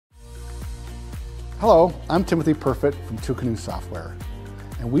Hello, I'm Timothy Perfett from Two Canoe Software,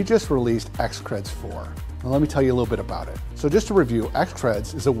 and we just released XCreds 4. Now let me tell you a little bit about it. So just to review,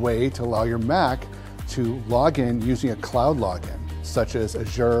 XCreds is a way to allow your Mac to log in using a cloud login, such as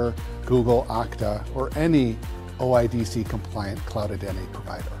Azure, Google, Okta, or any OIDC compliant cloud identity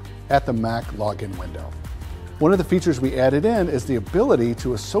provider at the Mac login window. One of the features we added in is the ability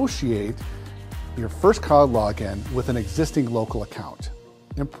to associate your first cloud login with an existing local account.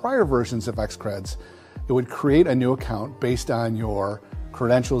 In prior versions of XCreds, it would create a new account based on your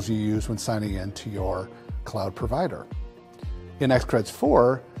credentials you use when signing in to your cloud provider. In XCreds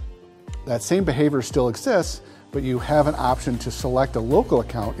 4, that same behavior still exists, but you have an option to select a local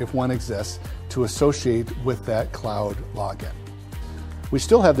account if one exists to associate with that cloud login. We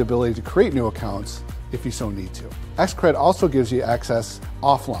still have the ability to create new accounts if you so need to. XCred also gives you access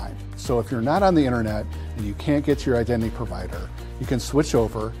offline. So if you're not on the internet and you can't get to your identity provider, you can switch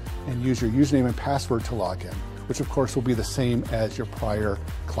over and use your username and password to log in, which of course will be the same as your prior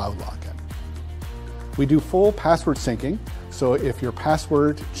cloud login. We do full password syncing, so if your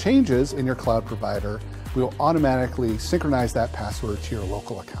password changes in your cloud provider, we will automatically synchronize that password to your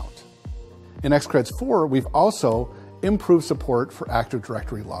local account. In XCreds 4, we've also improved support for Active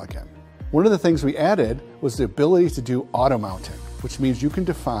Directory login. One of the things we added was the ability to do auto mounting, which means you can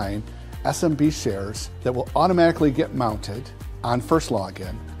define SMB shares that will automatically get mounted on first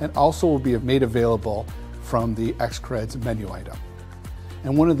login and also will be made available from the XCreds menu item.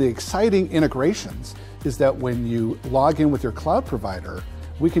 And one of the exciting integrations is that when you log in with your cloud provider,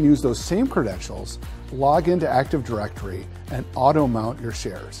 we can use those same credentials, log into Active Directory, and auto mount your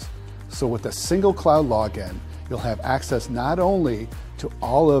shares. So with a single cloud login, you'll have access not only to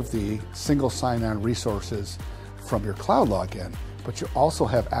all of the single sign-on resources from your cloud login, but you also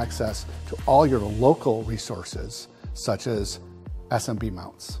have access to all your local resources, such as SMB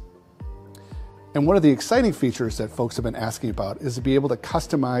mounts. And one of the exciting features that folks have been asking about is to be able to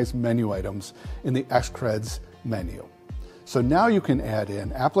customize menu items in the XCreds menu. So now you can add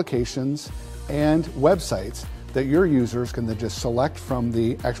in applications and websites that your users can then just select from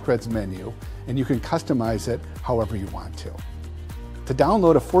the XCreds menu, and you can customize it however you want to. To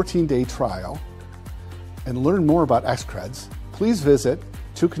download a 14-day trial and learn more about XCreds, please visit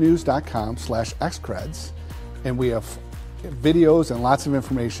twocanoes.com/XCreds, and we have videos and lots of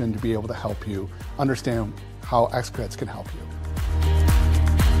information to be able to help you understand how XCreds can help you.